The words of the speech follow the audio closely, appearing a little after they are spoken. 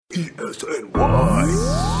ESNY.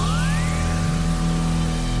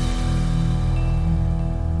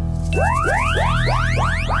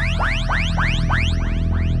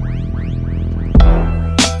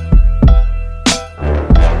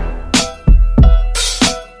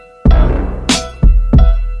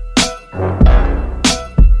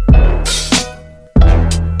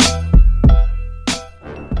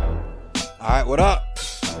 Alright, what up?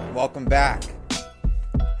 Welcome back.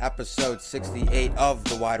 Episode 68 of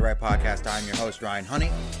the Wide Right Podcast. I'm your host, Ryan Honey,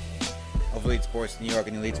 of Elite Sports New York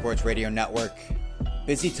and the Elite Sports Radio Network.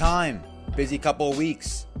 Busy time, busy couple of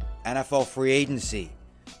weeks. NFL free agency,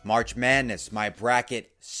 March Madness. My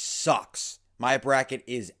bracket sucks. My bracket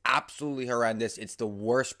is absolutely horrendous. It's the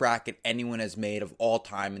worst bracket anyone has made of all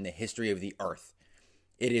time in the history of the earth.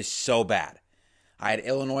 It is so bad. I had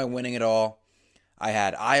Illinois winning it all. I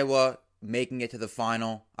had Iowa making it to the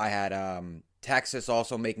final. I had Texas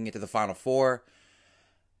also making it to the Final Four.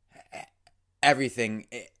 Everything.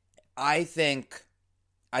 I think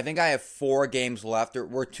I have 4 games left.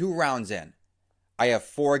 We're 2 rounds in. I have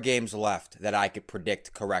 4 games left that I could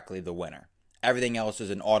predict correctly the winner. Everything else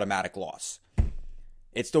is an automatic loss.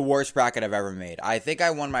 It's the worst bracket I've ever made. I think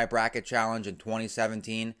I won my bracket challenge in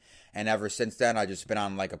 2017, and ever since then, I've just been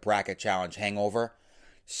on like a bracket challenge hangover.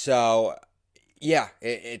 So, yeah,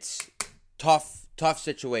 it's tough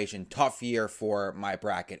situation, tough year for my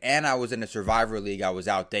bracket. And I was in a Survivor League. I was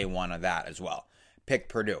out day one of that as well. Picked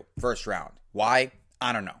Purdue, first round. Why?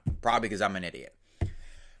 I don't know. Probably because I'm an idiot.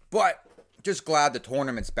 But just glad the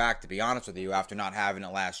tournament's back, to be honest with you, after not having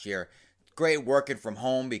it last year. Great working from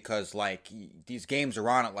home because, like, these games are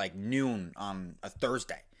on at, like, noon on a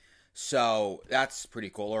Thursday. So that's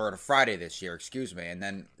pretty cool. Or on a Friday this year, excuse me. And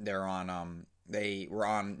then they were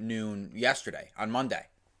on noon yesterday, on Monday,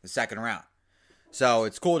 the second round. So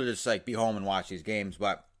it's cool to just like be home and watch these games.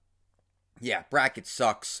 But yeah, bracket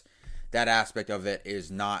sucks. That aspect of it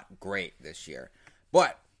is not great this year.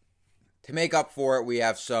 But to make up for it, we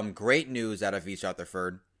have some great news out of East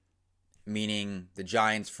Rutherford, meaning the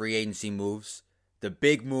Giants' free agency moves, the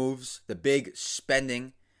big moves, the big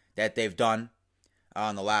spending that they've done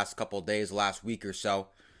in the last couple of days, last week or so.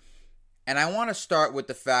 And I want to start with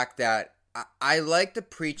the fact that I like to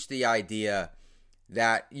preach the idea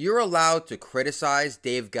that you're allowed to criticize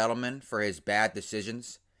Dave Gettleman for his bad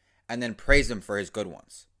decisions and then praise him for his good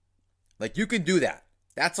ones. Like, you can do that.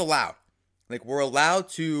 That's allowed. Like, we're allowed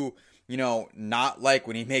to, not like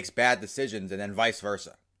when he makes bad decisions and then vice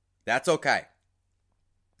versa. That's okay.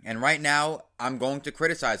 And right now, I'm going to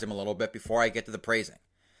criticize him a little bit before I get to the praising.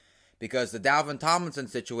 Because the Dalvin Tomlinson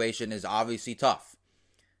situation is obviously tough.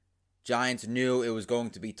 Giants knew it was going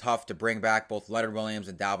to be tough to bring back both Leonard Williams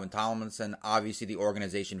and Dalvin Tomlinson. Obviously, the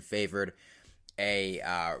organization favored a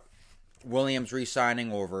Williams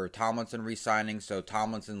re-signing over Tomlinson re-signing, so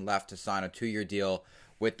Tomlinson left to sign a 2-year deal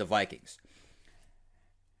with the Vikings.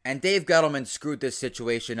 And Dave Gettleman screwed this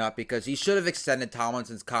situation up because he should have extended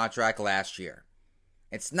Tomlinson's contract last year.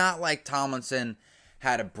 It's not like Tomlinson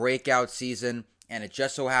had a breakout season and it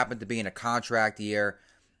just so happened to be in a contract year.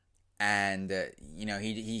 And,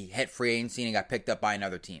 he hit free agency and he got picked up by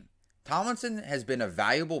another team. Tomlinson has been a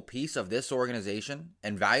valuable piece of this organization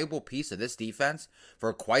and valuable piece of this defense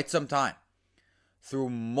for quite some time. Through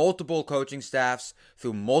multiple coaching staffs,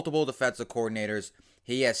 through multiple defensive coordinators,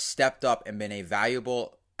 he has stepped up and been a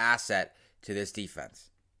valuable asset to this defense.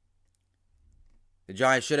 The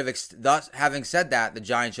Giants should have, thus, having said that, the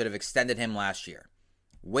Giants should have extended him last year.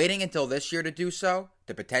 Waiting until this year to do so,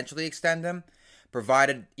 to potentially extend him,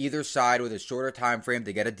 provided either side with a shorter time frame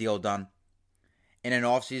to get a deal done in an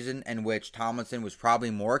offseason in which Tomlinson was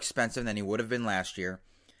probably more expensive than he would have been last year.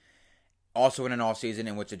 Also in an offseason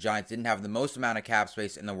in which the Giants didn't have the most amount of cap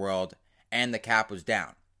space in the world and the cap was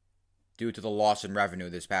down due to the loss in revenue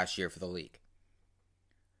this past year for the league.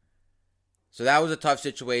 So that was a tough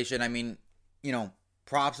situation. I mean,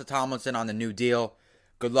 props to Tomlinson on the new deal.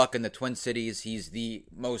 Good luck in the Twin Cities. He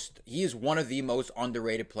is one of the most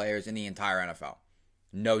underrated players in the entire NFL.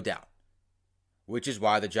 No doubt. Which is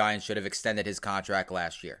why the Giants should have extended his contract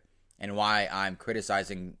last year. And why I'm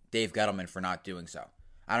criticizing Dave Gettleman for not doing so.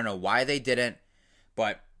 I don't know why they didn't,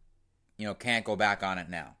 but, can't go back on it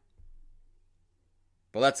now.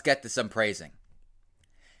 But let's get to some praising.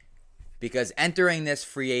 Because entering this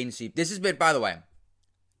free agency, this has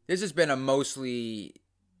been a mostly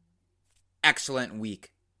excellent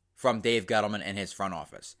week from Dave Gettleman and his front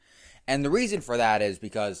office. And the reason for that is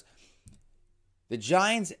because the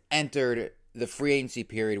Giants entered the free agency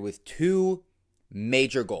period with 2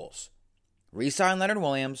 major goals. Re-sign Leonard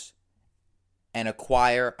Williams and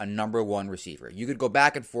acquire a number 1 receiver. You could go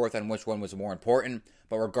back and forth on which one was more important,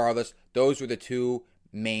 but regardless, those were the 2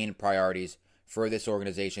 main priorities for this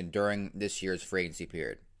organization during this year's free agency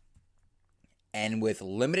period. And with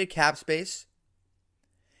limited cap space,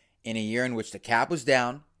 in a year in which the cap was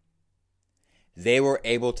down, they were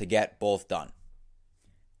able to get both done.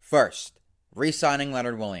 First, re-signing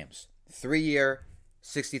Leonard Williams. 3-year,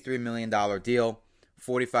 $63 million deal,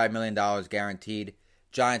 $45 million guaranteed.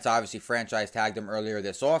 Giants obviously franchise tagged him earlier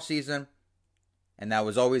this offseason, and that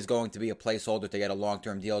was always going to be a placeholder to get a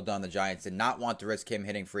long-term deal done. The Giants did not want to risk him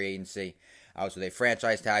hitting free agency, so they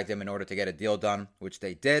franchise tagged him in order to get a deal done, which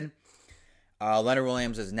they did. Leonard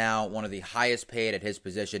Williams is now one of the highest paid at his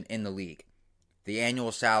position in the league. The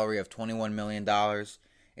annual salary of $21 million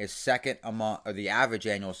is second among, or the average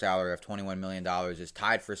annual salary of $21 million is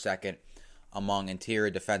tied for second among interior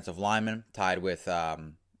defensive linemen, tied with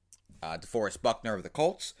DeForest Buckner of the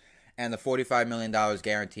Colts. And the $45 million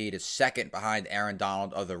guaranteed is second behind Aaron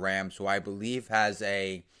Donald of the Rams, who I believe has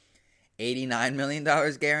a $89 million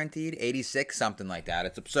guaranteed, 86, something like that.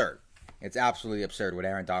 It's absurd. It's absolutely absurd what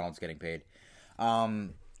Aaron Donald's getting paid.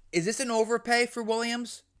 Is this an overpay for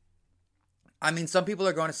Williams? I mean, some people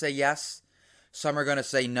are going to say yes. Some are going to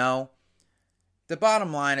say no. The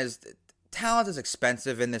bottom line is talent is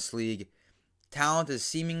expensive in this league. Talent is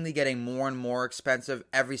seemingly getting more and more expensive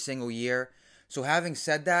every single year. So having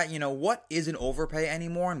said that, what is an overpay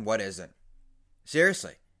anymore and what isn't?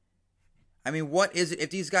 Seriously. I mean, what is it?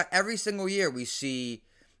 If these guys, every single year we see,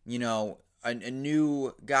 a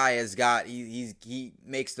new guy he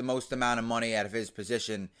makes the most amount of money out of his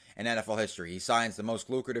position in NFL history. He signs the most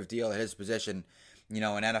lucrative deal at his position, in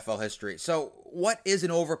NFL history. So what is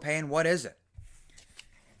an overpay and what isn't?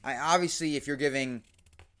 Obviously, if you're giving,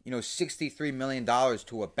 $63 million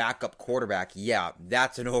to a backup quarterback, yeah,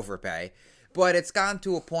 that's an overpay. But it's gotten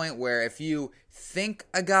to a point where if you think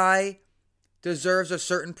a guy deserves a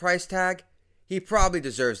certain price tag, he probably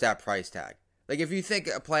deserves that price tag. Like, if you think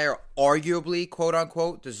a player arguably,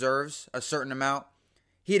 quote-unquote, deserves a certain amount,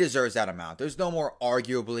 he deserves that amount. There's no more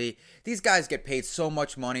arguably. These guys get paid so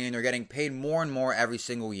much money, and they're getting paid more and more every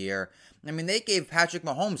single year. I mean, they gave Patrick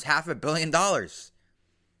Mahomes $500 million.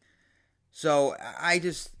 So, I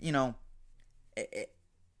just,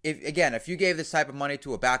 if you gave this type of money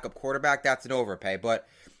to a backup quarterback, that's an overpay. But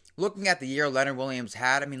looking at the year Leonard Williams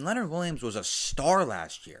had, Leonard Williams was a star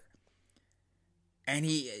last year. And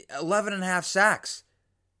he, 11.5 sacks.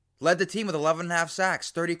 Led the team with 11.5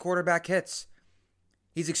 sacks, 30 quarterback hits.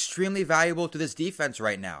 He's extremely valuable to this defense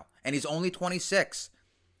right now. And he's only 26.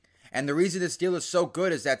 And the reason this deal is so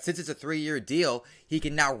good is that since it's a 3-year deal, he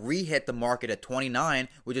can now re-hit the market at 29,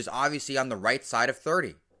 which is obviously on the right side of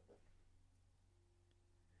 30.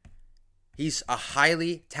 He's a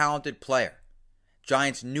highly talented player.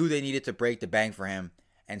 Giants knew they needed to break the bank for him,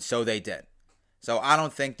 and so they did. So I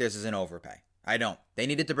don't think this is an overpay. I don't. They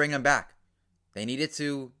needed to bring him back. They needed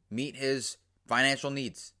to meet his financial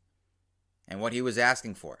needs and what he was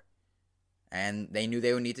asking for. And they knew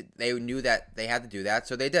they knew that they had to do that,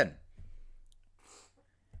 so they did.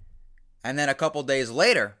 And then a couple days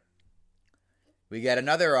later, we get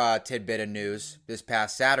another tidbit of news this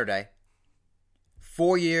past Saturday.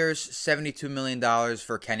 4 years, $72 million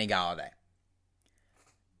for Kenny Golladay.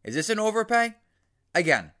 Is this an overpay?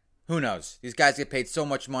 Again, who knows? These guys get paid so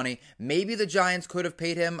much money. Maybe the Giants could have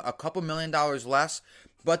paid him a couple $1 million less,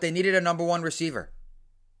 but they needed a number one receiver.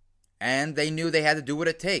 And they knew they had to do what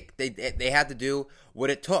it take. They had to do what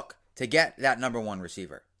it took to get that number one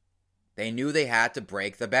receiver. They knew they had to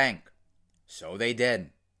break the bank. So they did.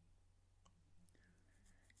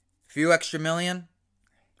 Few extra million?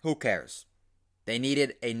 Who cares? They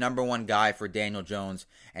needed a number one guy for Daniel Jones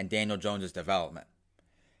and Daniel Jones' development.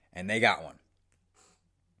 And they got one.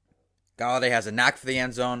 Golladay has a knack for the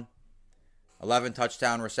end zone. 11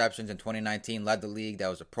 touchdown receptions in 2019. Led the league. That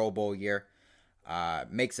was a Pro Bowl year.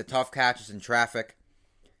 Makes the tough catches in traffic.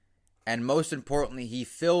 And most importantly, he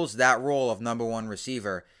fills that role of number one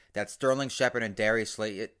receiver that Sterling Shepard and Darius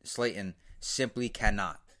Slayton simply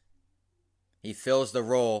cannot. He fills the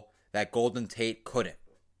role that Golden Tate couldn't.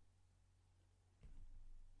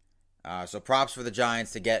 So props for the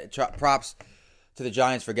Giants props to the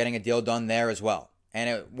Giants for getting a deal done there as well. And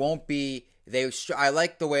it won't be I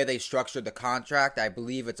like the way they structured the contract. I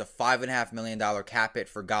believe it's a $5.5 million cap hit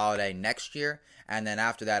for Golladay next year, and then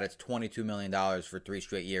after that it's $22 million for 3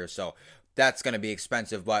 straight years. So that's going to be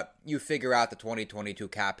expensive, but you figure out the 2022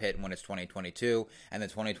 cap hit when it's 2022, and the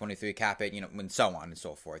 2023 cap hit, and so on and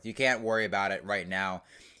so forth. You can't worry about it right now.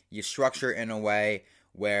 You structure it in a way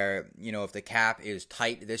where, if the cap is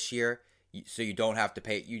tight this year, so you don't have to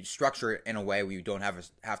pay. You structure it in a way where you don't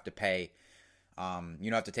have to pay. You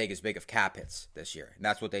don't have to take as big of cap hits this year, and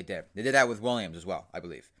that's what they did. They did that with Williams as well, I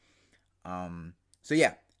believe. So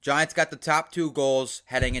yeah, Giants got the top 2 goals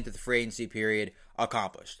heading into the free agency period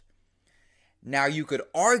accomplished. Now you could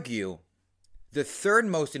argue the third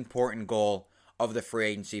most important goal of the free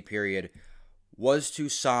agency period was to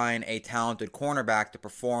sign a talented cornerback to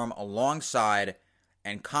perform alongside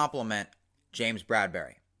and complement James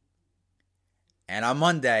Bradberry. And on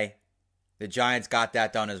Monday, the Giants got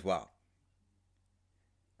that done as well,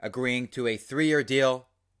 agreeing to a 3-year deal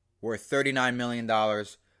worth $39 million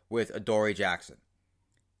with Adoree Jackson.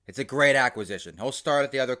 It's a great acquisition. He'll start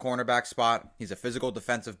at the other cornerback spot. He's a physical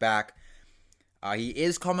defensive back. He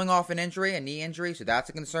is coming off an injury, a knee injury, so that's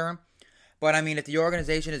a concern. But, I mean, if the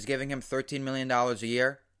organization is giving him $13 million a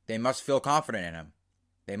year, they must feel confident in him.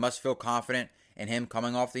 They must feel confident in him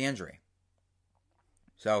coming off the injury.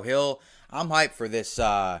 So I'm hyped for this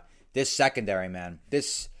secondary, man.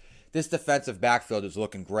 This defensive backfield is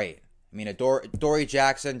looking great. I mean, Adoree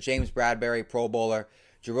Jackson, James Bradberry, Pro Bowler.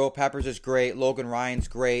 Jabril Peppers is great. Logan Ryan's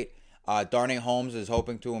great. Darnay Holmes is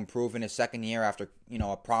hoping to improve in his second year after,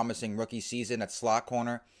 a promising rookie season at slot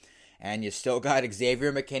corner. And you still got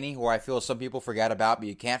Xavier McKinney, who I feel some people forget about, but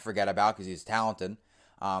you can't forget about because he's talented.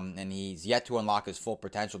 And he's yet to unlock his full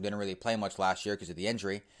potential. Didn't really play much last year because of the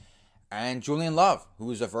injury. And Julian Love,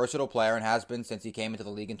 who's a versatile player and has been since he came into the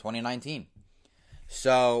league in 2019.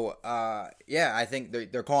 So, I think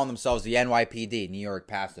they're calling themselves the NYPD, New York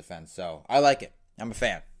Pass Defense. So, I like it. I'm a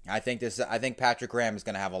fan. I think Patrick Graham is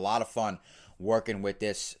going to have a lot of fun working with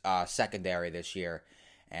this secondary this year.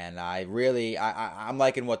 And I'm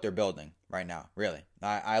liking what they're building right now, really.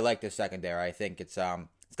 I like this secondary. I think it's got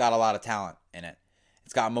a lot of talent in it.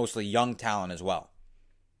 It's got mostly young talent as well.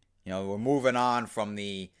 We're moving on from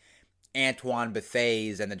the Antoine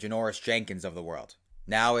Bethays and the Janoris Jenkins of the world.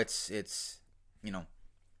 Now it's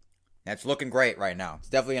looking great right now. It's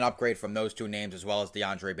definitely an upgrade from those 2 names as well as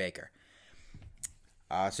DeAndre Baker.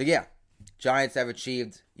 Giants have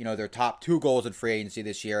achieved, their top 2 goals in free agency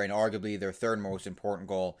this year and arguably their third most important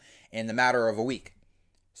goal in the matter of a week.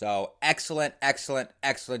 So excellent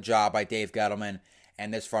job by Dave Gettleman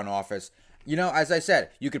and this front office. As I said,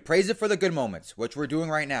 you could praise it for the good moments, which we're doing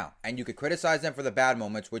right now, and you could criticize them for the bad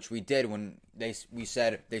moments, which we did when we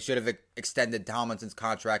said they should have extended Tomlinson's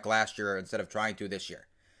contract last year instead of trying to this year,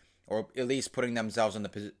 or at least putting themselves in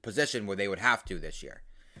the position where they would have to this year.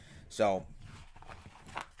 So,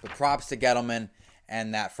 the props to Gettleman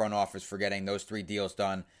and that front office for getting those 3 deals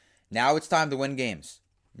done. Now it's time to win games.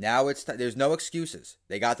 Now there's no excuses.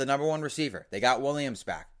 They got the number 1 receiver. They got Williams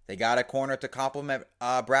back. They got a corner to complement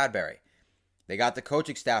Bradberry. They got the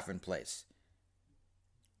coaching staff in place.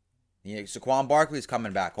 Saquon Barkley's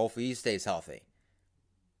coming back. Hopefully he stays healthy.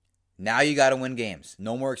 Now you got to win games.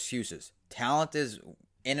 No more excuses. Talent is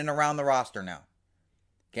in and around the roster now.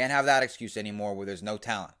 Can't have that excuse anymore where there's no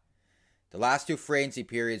talent. The last 2 free agency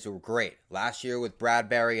periods were great. Last year with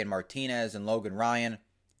Bradberry and Martinez and Logan Ryan.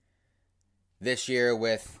 This year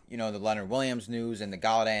with, the Leonard Williams news and the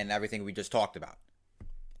Galladay and everything we just talked about.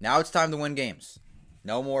 Now it's time to win games.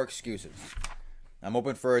 No more excuses. I'm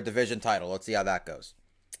hoping for a division title. Let's see how that goes.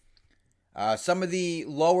 Some of the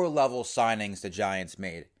lower level signings the Giants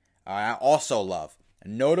made, I also love.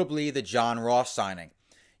 Notably the John Ross signing.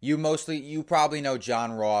 You probably know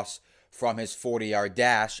John Ross from his 40-yard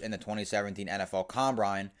dash in the 2017 NFL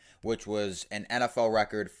Combine, which was an NFL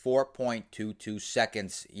record 4.22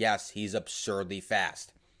 seconds. Yes, he's absurdly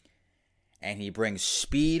fast. And he brings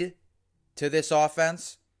speed to this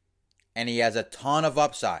offense, and he has a ton of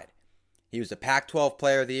upside. He was the Pac-12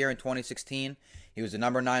 Player of the Year in 2016. He was the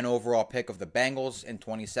number 9 overall pick of the Bengals in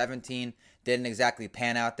 2017. Didn't exactly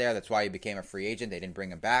pan out there. That's why he became a free agent. They didn't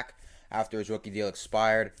bring him back after his rookie deal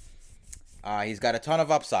expired. He's got a ton of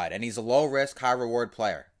upside, and he's a low-risk, high-reward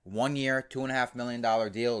player. 1 year, $2.5 million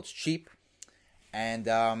deal. It's cheap. And,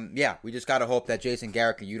 we just got to hope that Jason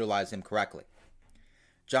Garrett can utilize him correctly.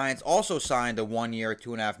 Giants also signed a 1 year,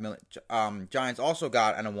 $2.5 million. Giants also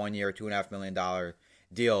got on a 1 year, $2.5 million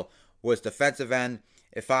deal was defensive end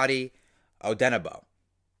Ifeadi Odenigbo,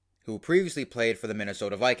 who previously played for the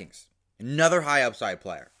Minnesota Vikings. Another high upside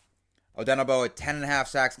player. Odenigbo had 10.5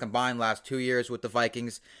 sacks combined last 2 years with the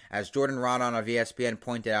Vikings, as Jordan Rodon of ESPN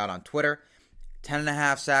pointed out on Twitter.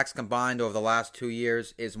 10.5 sacks combined over the last 2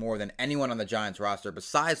 years is more than anyone on the Giants roster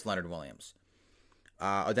besides Leonard Williams.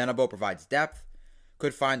 Odenigbo provides depth,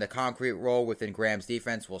 could find a concrete role within Graham's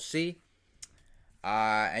defense. We'll see.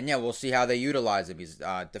 We'll see how they utilize him. He's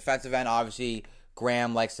defensive end. Obviously,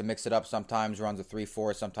 Graham likes to mix it up. Sometimes runs a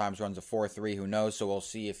 3-4, sometimes runs a 4-3. Who knows? So we'll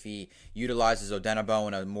see if he utilizes Odenigbo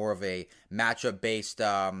in a more of a matchup-based,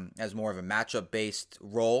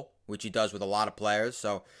 role, which he does with a lot of players.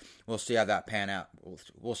 So we'll see how that pan out.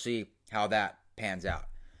 We'll see how that pans out.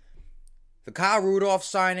 The Kyle Rudolph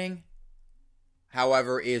signing,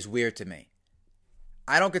 however, is weird to me.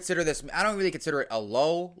 I don't really consider it a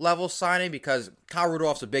low-level signing because Kyle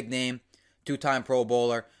Rudolph's a big name, two-time Pro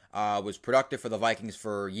Bowler, was productive for the Vikings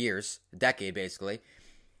for years, a decade basically.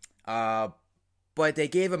 But they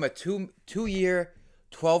gave him a two-year,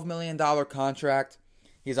 $12 million contract.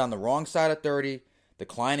 He's on the wrong side of 30,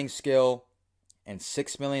 declining skill, and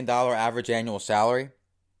 $6 million average annual salary.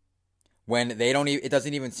 When it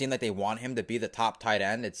doesn't even seem like they want him to be the top tight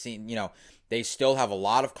end. They still have a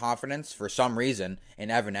lot of confidence for some reason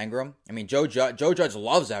in Evan Engram. I mean, Joe Judge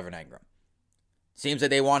loves Evan Engram. Seems that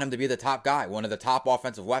they want him to be the top guy, one of the top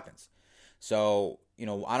offensive weapons. So,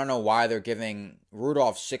 I don't know why they're giving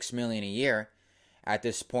Rudolph $6 million a year at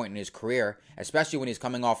this point in his career, especially when he's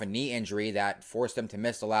coming off a knee injury that forced him to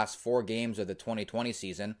miss the last 4 games of the 2020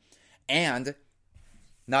 season. And,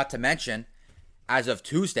 not to mention, as of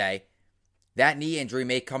Tuesday, that knee injury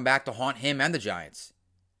may come back to haunt him and the Giants.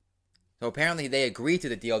 So apparently they agreed to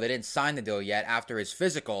the deal. They didn't sign the deal yet. After his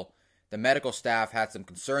physical, the medical staff had some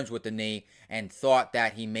concerns with the knee and thought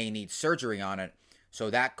that he may need surgery on it. So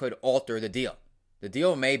that could alter the deal. The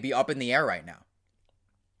deal may be up in the air right now.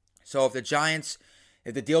 So if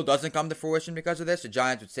the deal doesn't come to fruition because of this, the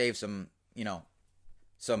Giants would save some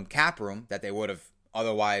cap room that they would have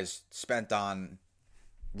otherwise spent on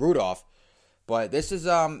Rudolph. But this is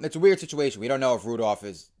it's a weird situation. We don't know if Rudolph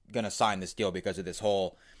is going to sign this deal because of this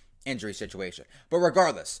whole injury situation. But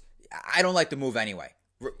regardless, I don't like the move anyway.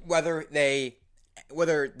 Whether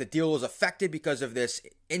the deal was affected because of this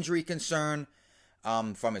injury concern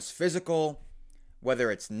from his physical,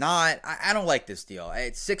 whether it's not, I don't like this deal.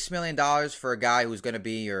 It's $6 million for a guy who's going to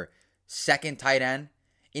be your second tight end.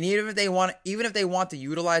 And even if they want to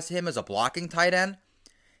utilize him as a blocking tight end,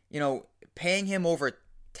 paying him over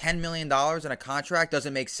 $10 million in a contract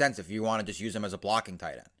doesn't make sense if you want to just use him as a blocking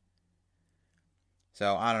tight end.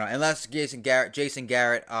 So, I don't know. Unless Jason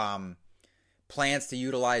Garrett plans to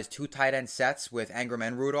utilize 2 tight end sets with Engram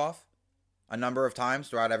and Rudolph a number of times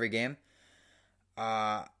throughout every game.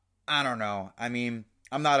 I don't know. I mean,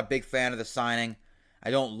 I'm not a big fan of the signing.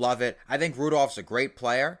 I don't love it. I think Rudolph's a great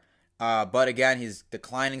player. But again, he's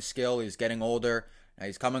declining skill. He's getting older.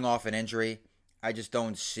 He's coming off an injury. I just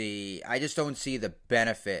don't see the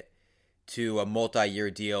benefit to a multi-year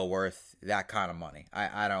deal worth that kind of money.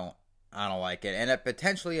 I don't like it. And it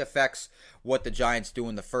potentially affects what the Giants do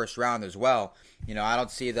in the first round as well. I don't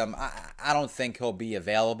see them. I don't think he'll be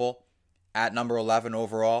available at number 11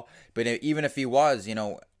 overall. But even if he was,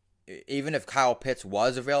 even if Kyle Pitts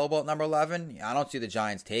was available at number 11, I don't see the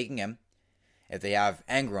Giants taking him. If they have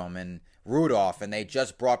Engram and Rudolph and they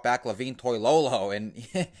just brought back Levine Toilolo and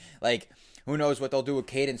who knows what they'll do with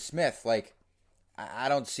Caden Smith. I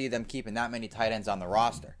don't see them keeping that many tight ends on the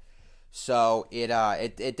roster. So it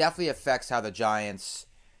definitely affects how the Giants,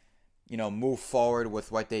 move forward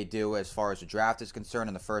with what they do as far as the draft is concerned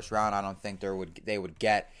in the first round. I don't think they would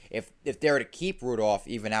get if they were to keep Rudolph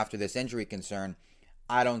even after this injury concern.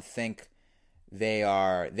 I don't think they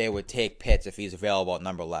would take Pitts if he's available at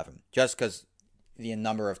number 11, just because the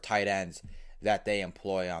number of tight ends that they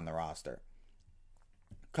employ on the roster.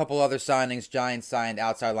 A couple other signings. Giants signed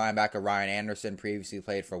outside linebacker Ryan Anderson, previously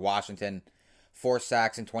played for Washington. 4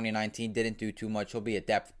 sacks in 2019, didn't do too much. He'll be a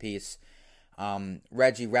depth piece.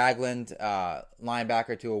 Reggie Ragland,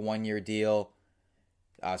 linebacker to a 1-year deal.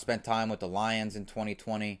 Spent time with the Lions in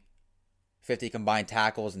 2020. 50 combined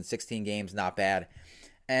tackles in 16 games, not bad.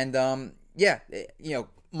 And,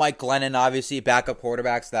 Mike Glennon, obviously, backup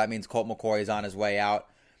quarterback, so that means Colt McCoy is on his way out.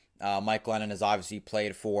 Mike Glennon has obviously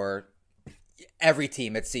played for every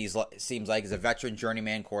team, it seems like. He's a veteran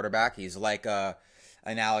journeyman quarterback. He's like an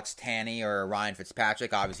Alex Tanney or a Ryan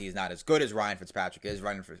Fitzpatrick. Obviously, he's not as good as Ryan Fitzpatrick is.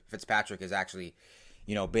 Ryan Fitzpatrick has actually,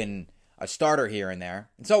 been a starter here and there.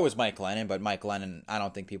 And so was Mike Glennon, but Mike Glennon, I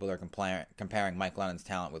don't think people are comparing Mike Glennon's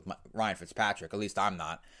talent with Ryan Fitzpatrick. At least I'm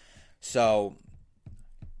not. So,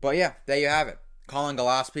 but yeah, there you have it. Colin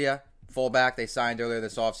Gillespie, fullback, they signed earlier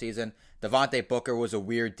this offseason. Devontae Booker was a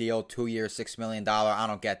weird deal, 2-year, $6 million. I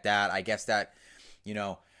don't get that. I guess that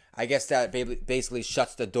basically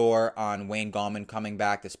shuts the door on Wayne Gallman coming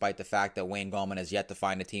back, despite the fact that Wayne Gallman has yet to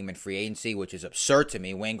find a team in free agency, which is absurd to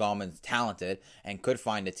me. Wayne Gallman's talented and could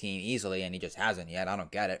find a team easily, and he just hasn't yet. I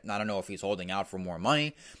don't get it. I don't know if he's holding out for more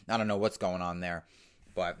money. I don't know what's going on there.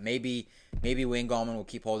 But maybe Wayne Gallman will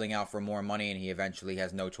keep holding out for more money, and he eventually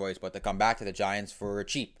has no choice but to come back to the Giants for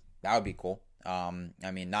cheap. That would be cool.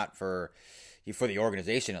 Not for the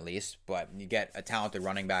organization at least, but you get a talented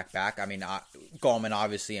running back. Gallman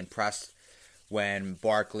obviously impressed when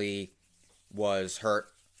Barkley was hurt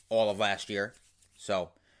all of last year. So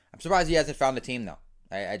I'm surprised he hasn't found a team though.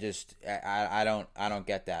 I don't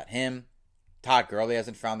get that. Him, Todd Gurley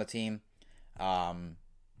hasn't found the team.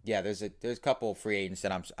 Yeah, there's a couple free agents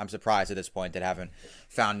that I'm surprised at this point that haven't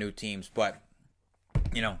found new teams, but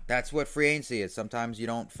that's what free agency is. Sometimes you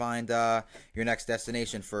don't find your next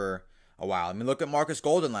destination for a while. I mean, look at Marcus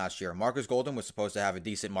Golden last year. Marcus Golden was supposed to have a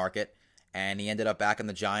decent market, and he ended up back in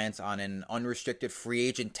the Giants on an unrestricted free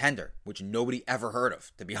agent tender, which nobody ever heard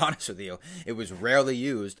of, to be honest with you. It was rarely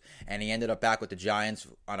used, and he ended up back with the Giants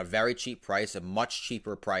on a very cheap price, a much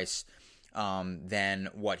cheaper price than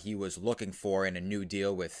what he was looking for in a new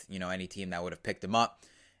deal with any team that would have picked him up.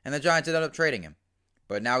 And the Giants ended up trading him.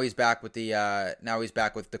 But now he's back with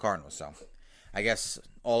the Cardinals, so I guess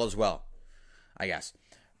all is well, I guess.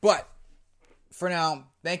 But for now,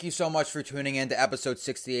 thank you so much for tuning in to episode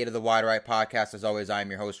 68 of the Wide Right Podcast. As always, I am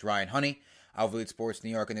your host, Ryan Honey, of Elite Sports New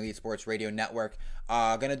York and the Elite Sports Radio Network.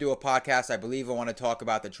 Going to do a podcast. I believe I want to talk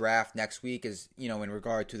about the draft next week, in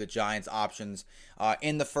regard to the Giants' options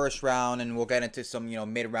in the first round, and we'll get into some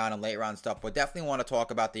mid-round and late-round stuff. But definitely want to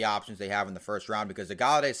talk about the options they have in the first round, because the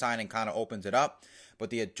Golladay signing kind of opens it up. But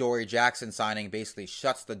the Adoree Jackson signing basically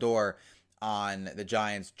shuts the door on the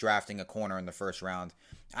Giants drafting a corner in the first round.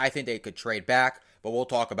 I think they could trade back, but we'll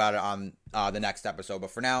talk about it on the next episode. But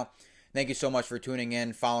for now, thank you so much for tuning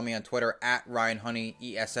in. Follow me on Twitter at Ryan Honey,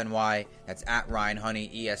 ESNY. That's at Ryan Honey,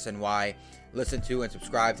 ESNY. Listen to and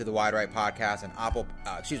subscribe to the Wide Right Podcast on Apple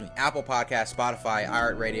Podcasts, Spotify,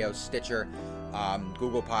 iHeartRadio, Stitcher,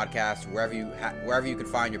 Google Podcasts, wherever you can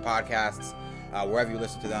find your podcasts, wherever you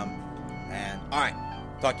listen to them. And all right.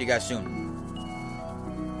 Talk to you guys soon.